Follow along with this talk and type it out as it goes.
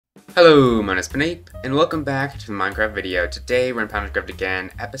Hello, my name is PinaCraft, and welcome back to the Minecraft video. Today we're in PinaCraft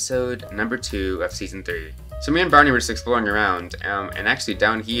again, episode number 2 of season 3. So me and Barney were just exploring around, and actually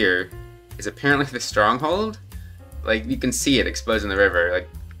down here is apparently the stronghold. Like, you can see it exposed in the river. Like,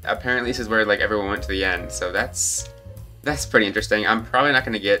 apparently this is where like everyone went to the end. So that's pretty interesting. I'm probably not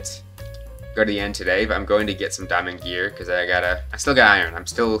gonna go to the end today, but I'm going to get some diamond gear because I still got iron. I'm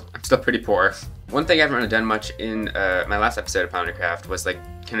still pretty poor. One thing I haven't really done much in my last episode of PinaCraft was like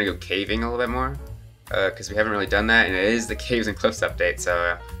kind of go caving a little bit more, because we haven't really done that, and it is the caves and cliffs update,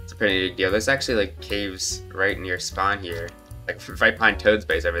 so it's a pretty big deal. There's actually like caves right near spawn here, like right behind Toad's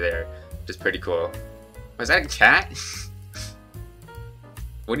base over there, which is pretty cool. Was that a cat?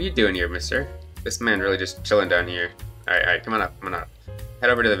 What are you doing here, mister? This man really just chilling down here. Alright, come on up. Head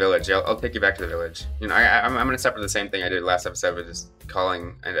over to the village. I'll take you back to the village. You know, I'm gonna start with the same thing I did last episode with just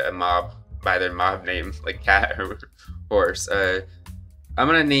calling a mob by their mob name, like cat or horse. I'm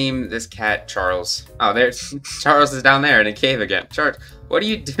gonna name this cat Charles. Oh, there's Charles is down there in a cave again. Charles, what are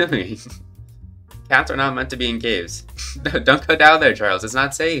you doing? Cats are not meant to be in caves. No, don't go down there, Charles. It's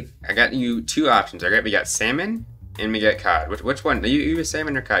not safe. I got you two options. We got salmon and we got cod. Which one? Are you a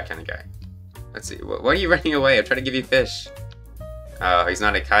salmon or cod kind of guy? Let's see. Why are you running away? I'm trying to give you fish. Oh, he's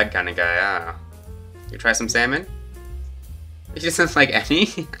not a cod kind of guy. Ah. You try some salmon? He doesn't like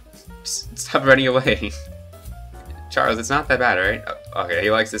any. Just stop running away. Charles, it's not that bad, right? Oh, okay, he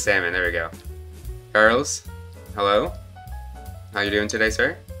likes the salmon. There we go. Charles, hello. How you doing today,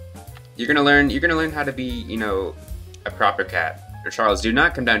 sir? You're gonna learn how to be, you know, a proper cat. Or Charles, do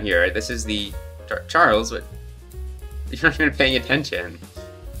not come down here. Right? This is the Charles. What? You're not even paying attention.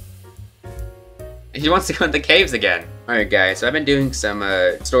 He wants to go in the caves again. Alright guys, so I've been doing some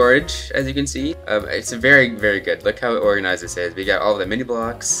storage, as you can see. It's very, very good. Look how organized this is. We got all the mini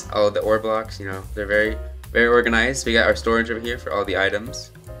blocks, all of the ore blocks, you know, they're very, very organized. We got our storage over here for all the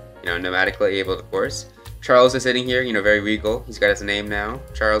items. You know, nomadically able, of course. Charles is sitting here, you know, very regal. He's got his name now.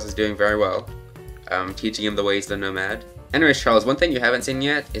 Charles is doing very well. Teaching him the ways of the nomad. Anyways, Charles, one thing you haven't seen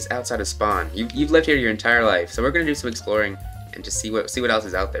yet is outside of spawn. You've lived here your entire life, so we're gonna do some exploring and just see what else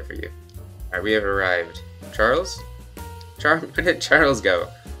is out there for you. Alright, we have arrived. Charles? Where did Charles go?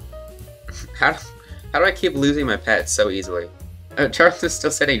 How do I keep losing my pets so easily? Charles is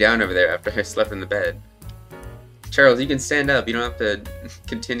still sitting down over there after I slept in the bed. Charles, you can stand up. You don't have to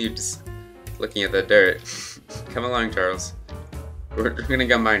continue just looking at the dirt. Come along, Charles. We're gonna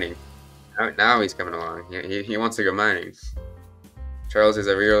go mining. Now he's coming along. He wants to go mining. Charles is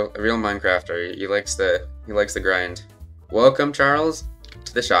a real Minecrafter. He likes the grind. Welcome, Charles,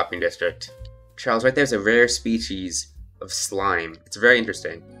 to the shopping district. Charles, right there's a rare species of slime. It's very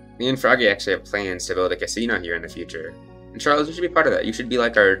interesting. Me and Froggy actually have plans to build a casino here in the future. And Charles, you should be part of that. You should be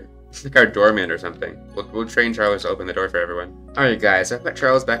like our doorman or something. We'll train Charles to open the door for everyone. Alright guys, so I've got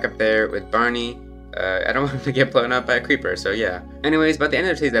Charles back up there with Barney. I don't want him to get blown up by a creeper, so yeah. Anyways, by the end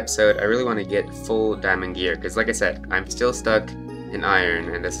of today's episode, I really want to get full diamond gear, because like I said, I'm still stuck in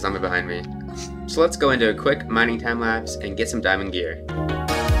iron, and there's something behind me. So let's go into a quick mining time lapse and get some diamond gear.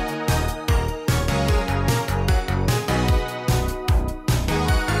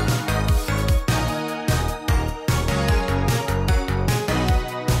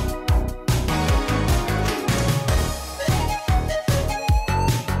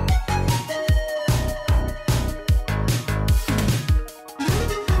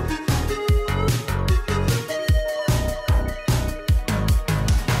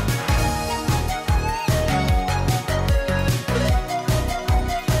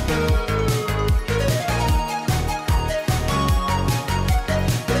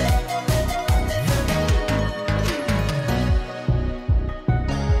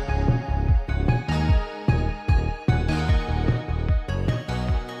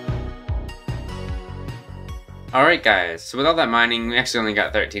 Alright guys, so with all that mining, we actually only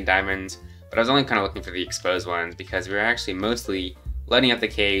got 13 diamonds, but I was only kind of looking for the exposed ones because we were actually mostly lighting up the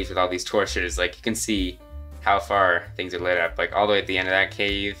caves with all these torches. Like, you can see how far things are lit up, like all the way at the end of that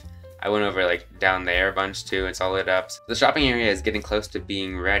cave. I went over like down there a bunch too, it's all lit up. So the shopping area is getting close to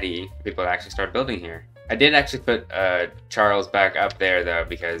being ready for people to actually start building here. I did actually put Charles back up there though,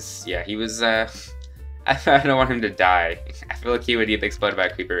 because yeah, he was, I don't want him to die. I feel like he would get exploded by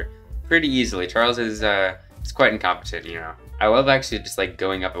a creeper pretty easily. Charles is, it's quite incompetent, you know. I love actually just like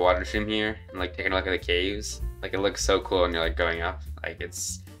going up a water stream here and like taking a look at the caves. Like, it looks so cool when you're like going up. Like,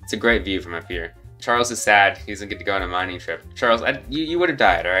 it's a great view from up here. Charles is sad. He doesn't get to go on a mining trip. Charles, you would have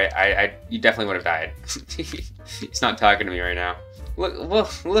died, all right? You definitely would have died. He's not talking to me right now.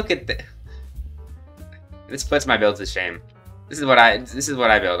 Look at this. This puts my build to shame. This is what I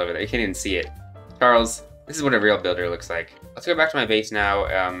build over there. You can't even see it. Charles, This is what a real builder looks like. Let's go back to my base now,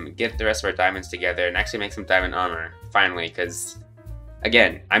 get the rest of our diamonds together, and actually make some diamond armor, finally, because,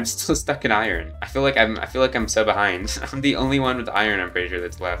 again, I'm still stuck in iron. I feel like I'm so behind. I'm the only one with iron, I'm pretty sure,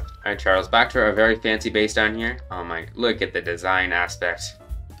 that's left. Alright, Charles, back to our very fancy base down here. Oh my, look at the design aspect.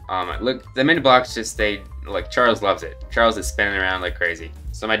 Look, the mini blocks just, like, Charles loves it. Charles is spinning around like crazy.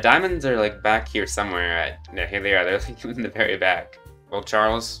 So my diamonds are, like, back here somewhere. Yeah, here they are. They're, like, in the very back. Well,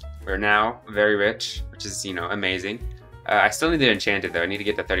 Charles, we're now very rich, which is, you know, amazing. I still need to enchant it, though. I need to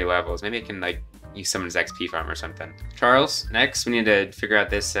get to 30 levels. Maybe I can, like, use someone's XP farm or something. Charles, next, we need to figure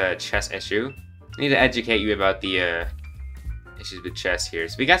out this chest issue. I need to educate you about the issues with chests here.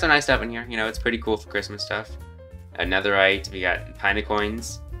 So we got some nice stuff in here. You know, it's pretty cool for Christmas stuff. Netherite, we got pina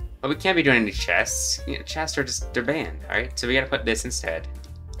coins. But we can't be doing any chests. You know, chests are just, they're banned, alright? So we gotta put this instead.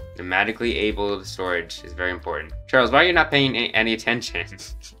 Pneumatically able storage is very important. Charles, why are you not paying any attention?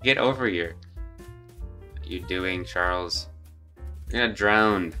 Get over here. What are you doing, Charles? You're gonna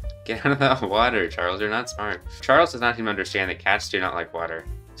drown. Get out of the water, Charles. You're not smart. Charles does not even understand that cats do not like water.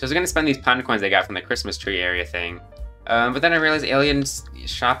 So I was gonna spend these panda coins I got from the Christmas tree area thing. But then I realized Alien's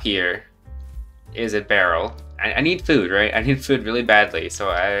shop here is a barrel. I need food, right? I need food really badly,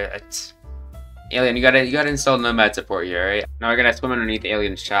 so Alien, you gotta install nomad support here, right? Now I gotta swim underneath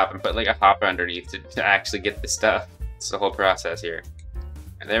Alien's shop and put like a hopper underneath to actually get the stuff. It's the whole process here.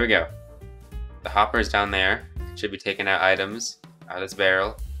 And there we go. The hopper is down there. It should be taking out items out of this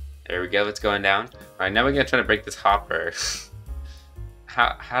barrel. There we go, it's going down. Alright, now we gotta try to break this hopper.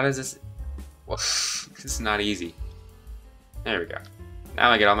 How does this... Well, this is not easy. There we go. Now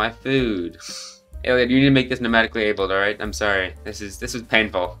I get all my food. Alien, you need to make this pneumatically abled, alright? I'm sorry. This was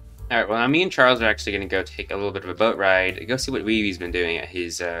painful. Alright, well now me and Charles are actually gonna go take a little bit of a boat ride, go see what Riri's been doing at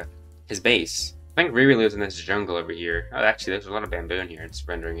his base. I think Riri lives in this jungle over here. Oh, actually, there's a lot of bamboo in here. It's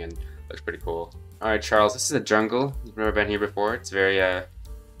rendering in. Looks pretty cool. Alright, Charles, this is a jungle. You've never been here before. It's very,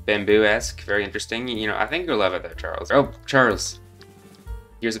 bamboo-esque, very interesting. You know, I think you'll love it though, Charles. Oh, Charles!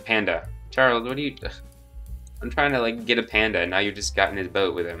 Here's a panda. Charles, what are you... I'm trying to, like, get a panda, and now you just got in his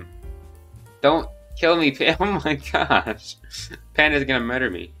boat with him. Don't kill me, oh my gosh! Panda's gonna murder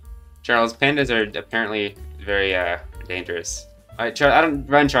me. Charles, pandas are apparently very, dangerous. Alright, Charles,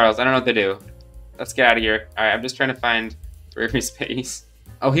 run, Charles, I don't know what to do. Let's get out of here. Alright, I'm just trying to find Riri's base.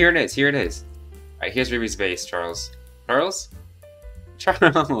 Oh, here it is, here it is. Alright, here's Riri's base, Charles. Charles?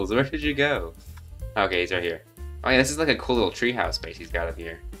 Charles, where did you go? Okay, he's right here. Oh yeah, this is like a cool little treehouse base he's got up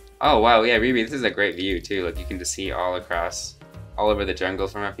here. Oh wow, yeah, Riri, this is a great view too. Like, you can just see all across, all over the jungle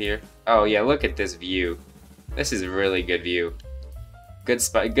from up here. Oh yeah, look at this view. This is a really good view. Good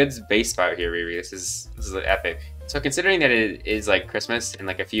spot, good base spot here, Riri. This is epic. So considering that it is like Christmas in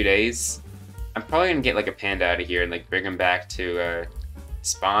like a few days, I'm probably gonna get like a panda out of here and like bring him back to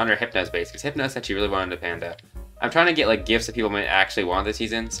Spawn or Hypno's base, because Hypno said she really wanted a panda. I'm trying to get like gifts that people might actually want this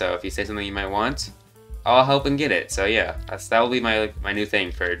season. So if you say something you might want, I'll help and get it. So yeah, that will be my new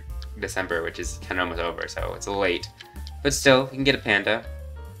thing for December, which is kind of almost over. So it's a little late, but still, you can get a panda,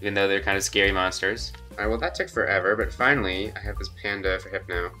 even though they're kind of scary monsters. Alright, well that took forever, but finally I have this panda for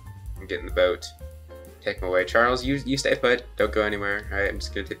Hypno. I'm getting the boat. Take him away. Charles, you stay put. Don't go anywhere. Alright, I'm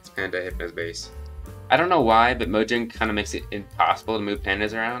just gonna take this panda to Hypno's base. I don't know why, but Mojang kind of makes it impossible to move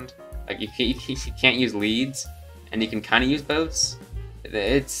pandas around. Like, you can't use leads, and you can kind of use boats.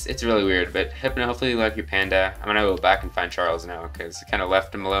 It's really weird, but Hypno, hopefully you like your panda. I'm gonna go back and find Charles now, because I kind of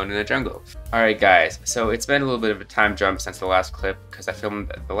left him alone in the jungle. Alright guys, so it's been a little bit of a time jump since the last clip, because I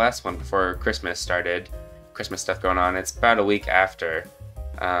filmed the last one before Christmas started. Christmas stuff going on. It's about a week after.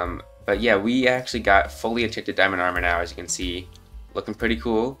 But yeah, we actually got fully enchanted diamond armor now, as you can see. Looking pretty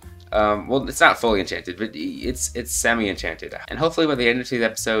cool. Well, it's not fully enchanted, but it's semi-enchanted. And hopefully by the end of today's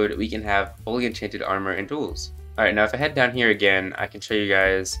episode, we can have fully enchanted armor and tools. Alright, now if I head down here again, I can show you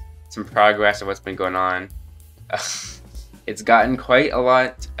guys some progress of what's been going on. It's gotten quite a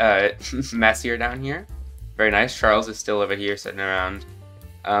lot messier down here. Very nice. Charles is still over here sitting around.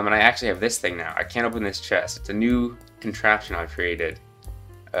 And I actually have this thing now. I can't open this chest. It's a new contraption I've created.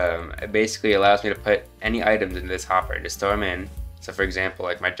 It basically allows me to put any items into this hopper and just throw them in. So for example,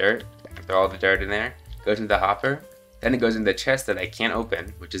 like my dirt, I can throw all the dirt in there, goes into the hopper, then it goes into the chest that I can't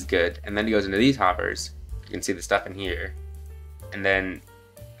open, which is good, and then it goes into these hoppers. You can see the stuff in here, and then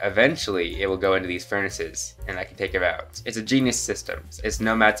eventually it will go into these furnaces, and I can take it out. It's a genius system. It's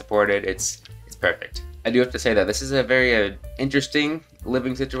nomad supported. It's perfect. I do have to say that this is a very interesting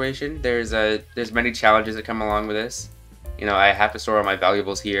living situation. There's many challenges that come along with this. You know, I have to store all my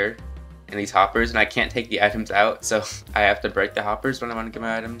valuables here in these hoppers, and I can't take the items out, so I have to break the hoppers when I want to get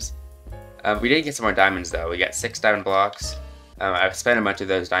my items. We did get some more diamonds though. We got 6 diamond blocks. I've spent a bunch of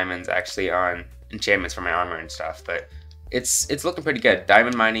those diamonds actually on enchantments for my armor and stuff, but it's looking pretty good.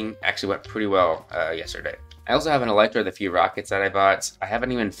 Diamond mining actually went pretty well yesterday. I also have an elytra with a few rockets that I bought. I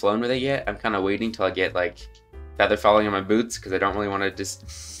haven't even flown with it yet. I'm kind of waiting till I get like feather falling on my boots because I don't really want to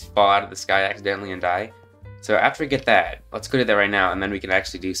just fall out of the sky accidentally and die. So after we get that, let's go to that right now, and then we can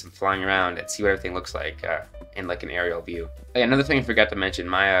actually do some flying around and see what everything looks like in like an aerial view. Oh, yeah, another thing I forgot to mention,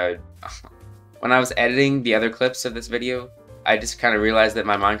 my when I was editing the other clips of this video, I just kind of realized that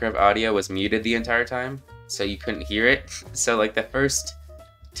my Minecraft audio was muted the entire time, so you couldn't hear it. So like the first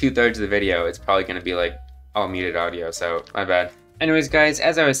 2/3 of the video, it's probably going to be like all muted audio, so my bad. Anyways guys,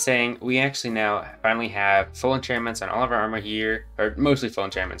 as I was saying, we actually now finally have full enchantments on all of our armor here, or mostly full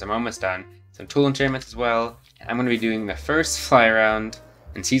enchantments. I'm almost done. Some tool enchantments as well. I'm going to be doing the first fly around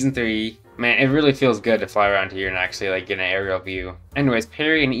in season 3. Man, it really feels good to fly around here and actually like get an aerial view. Anyways,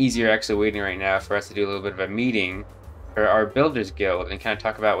 Perry and Easy are actually waiting right now for us to do a little bit of a meeting for our Builders Guild and kind of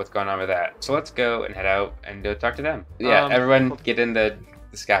talk about what's going on with that. So let's go and head out and talk to them. Yeah, everyone get in the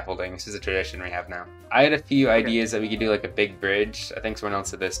scaffolding. This is a tradition we have now. I had a few ideas that we could do like a big bridge. I think someone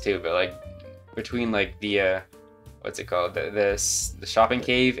else did this too, but like between like the what's it called, the shopping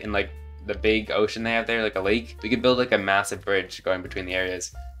cave and like the big ocean they have there, like a lake, we could build like a massive bridge going between the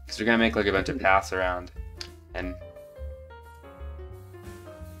areas because we're gonna make like a bunch of paths around. And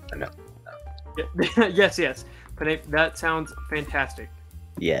no. Yes, but that sounds fantastic.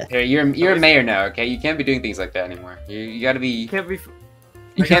 Yeah. Hey, you're a mayor now, okay? You can't be doing things like that anymore. You gotta be. You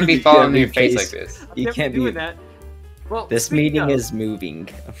can't be falling on your face like this. You can't be doing that. Well, this meeting is moving.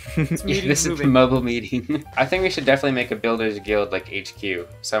 This is a mobile meeting. I think we should definitely make a Builders Guild like HQ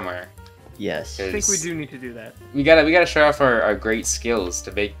somewhere. Yes. I think we do need to do that. We gotta show off our great skills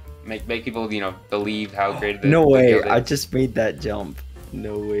to make people believe how great the No way! guild is. I just made that jump.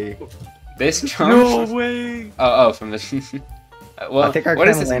 No way. This jump? No way! Oh, from the. Well, I think I kind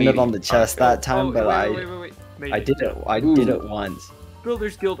of landed on the chest that time, but wait. I did it once.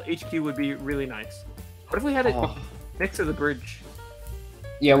 Builders Guild HQ would be really nice. What if we had it next to the bridge?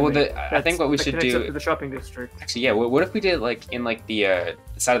 Yeah, well, I think what we should do. Up to the shopping district. Actually, yeah. What if we did like in like the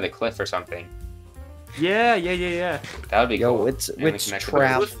side of the cliff or something? Yeah. That would be cool. Let's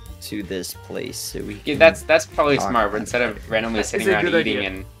travel to this place so we. Yeah, that's probably smart. But instead of randomly sitting around eating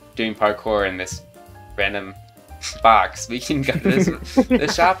and doing parkour in this random box, we can go to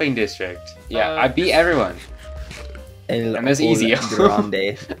the shopping district. Yeah, I beat everyone. And it's easy.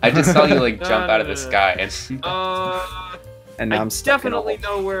 I just saw you like jump out of the sky and now I'm definitely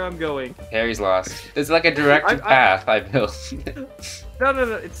know where I'm going. Harry's lost. There's like a directed path I built.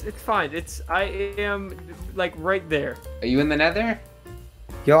 No, it's fine. I am like right there. Are you in the Nether?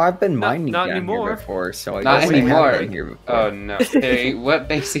 Yo, I've been mining not down anymore. here before, so I not guess anymore. I have been here before. Oh no, Harry, what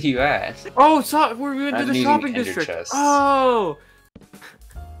base are you at? Oh, we went to the shopping district. Oh.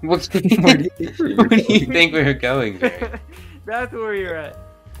 Where do you think we were going, Harry? That's where you're at.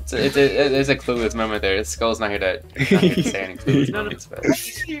 So there's a clueless moment there. Skull's not here to say any clueless moments. But...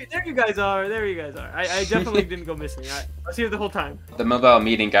 There you guys are. I definitely didn't go missing. I was here the whole time. The mobile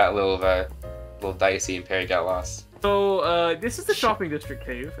meeting got a little dicey, and Perry got lost. So this is the shopping district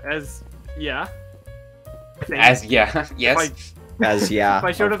cave. Yes. If I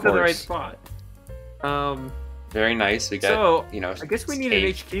showed up to the right spot. Very nice. We got I guess we need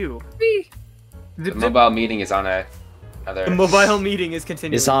an HQ. The mobile meeting is on another. The mobile meeting is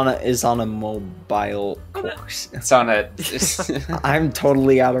continuing. Is on a mobile course. It's on a. I'm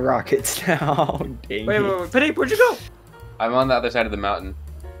totally out of rockets now. Dang wait, Penny, where'd you go? I'm on the other side of the mountain,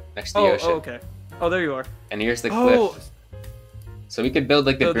 next to the ocean. Oh, okay. Oh, there you are. And here's the cliff. So we could build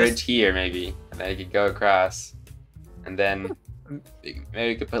like the bridge here, maybe, and then you could go across, and then maybe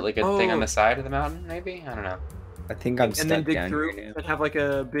we could put like a thing on the side of the mountain, maybe. I don't know. I think I'm stuck and then dig down through here now. and have like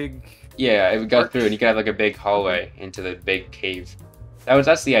a big. Yeah, it would go through, and you could have like a big hallway into the big cave.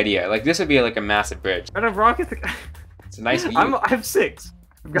 That's the idea. Like this would be like a massive bridge. I have rockets. It's a nice view. I have 6.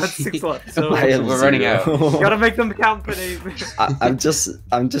 I've got 6 left, so we're running out. You gotta make them count, but I'm just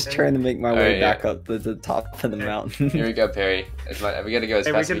trying to make my way back up to the top of the mountain. Here we go, Perry. We gotta go as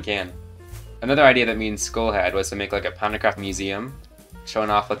fast as we can. Another idea that me and Skull had was to make like a PinaCraft museum, showing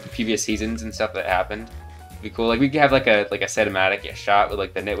off like the previous seasons and stuff that happened. It'd be cool. Like we could have like a cinematic shot with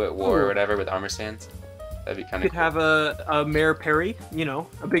like the Nitwit War or whatever with armor stands. That'd be kind of. Could have a Mayor Perry,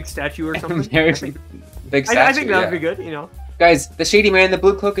 a big statue or something. Big statue. I think that would be good, Guys, the shady man in the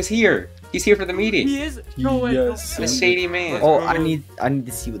blue cloak is here. He's here for the meeting. He is. No way. Yes. The shady man. Oh, I need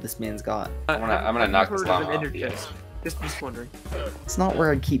to see what this man's got. I'm gonna knock this llama off the edge. Just wondering. It's not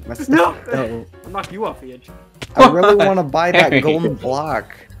where I keep my stuff. No. No. I'll knock you off the edge. I really want to buy that Harry. golden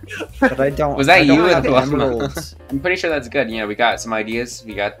block, but I don't. Was that I don't you have with emeralds. I'm pretty sure that's good. You know, we got some ideas.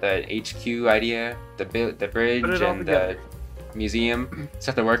 We got the HQ idea, the bridge, Put it all and together. the museum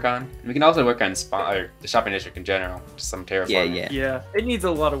stuff to work on. We can also work on the shopping district in general. Just some terraforming. Yeah. Yeah, it needs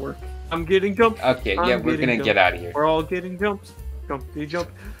a lot of work. I'm getting jumped. Okay, I'm yeah, we're getting gonna jumped. get out of here. We're all getting jumped. Jump.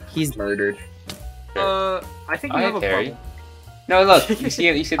 He's murdered. I think we Hi, have a Terry. problem. No, look, you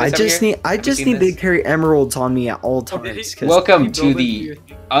see this I over just here? need. I Have you just seen need to this? carry emeralds on me at all Oh, did times. he- 'cause- Welcome Can to you build the into your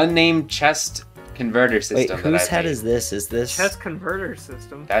thing? unnamed chest converter Wait, system. whose that head I made. is this? Is this? Chest converter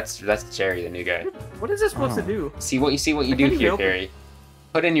system. That's Jerry, the new guy. What is this supposed to Oh. do? See what you I do can't even here, open it. Terry.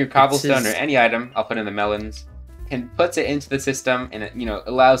 Put in your cobblestone his- or any item. I'll put in the melons. And puts it into the system, and it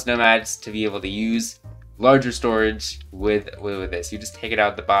allows nomads to be able to use larger storage with this. You just take it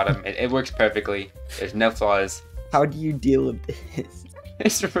out the bottom. It works perfectly. There's no flaws. How do you deal with this?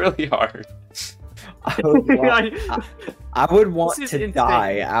 It's really hard. I would want This is to insane.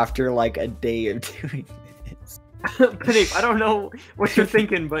 die after like a day of doing this. Pinape, I don't know what you're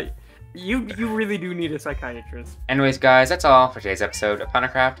thinking, but you really do need a psychiatrist. Anyways, guys, that's all for today's episode of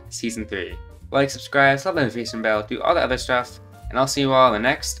PinaCraft Season 3. Like, subscribe, slap the notification bell, do all the other stuff, and I'll see you all in the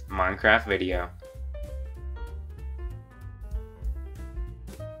next Minecraft video.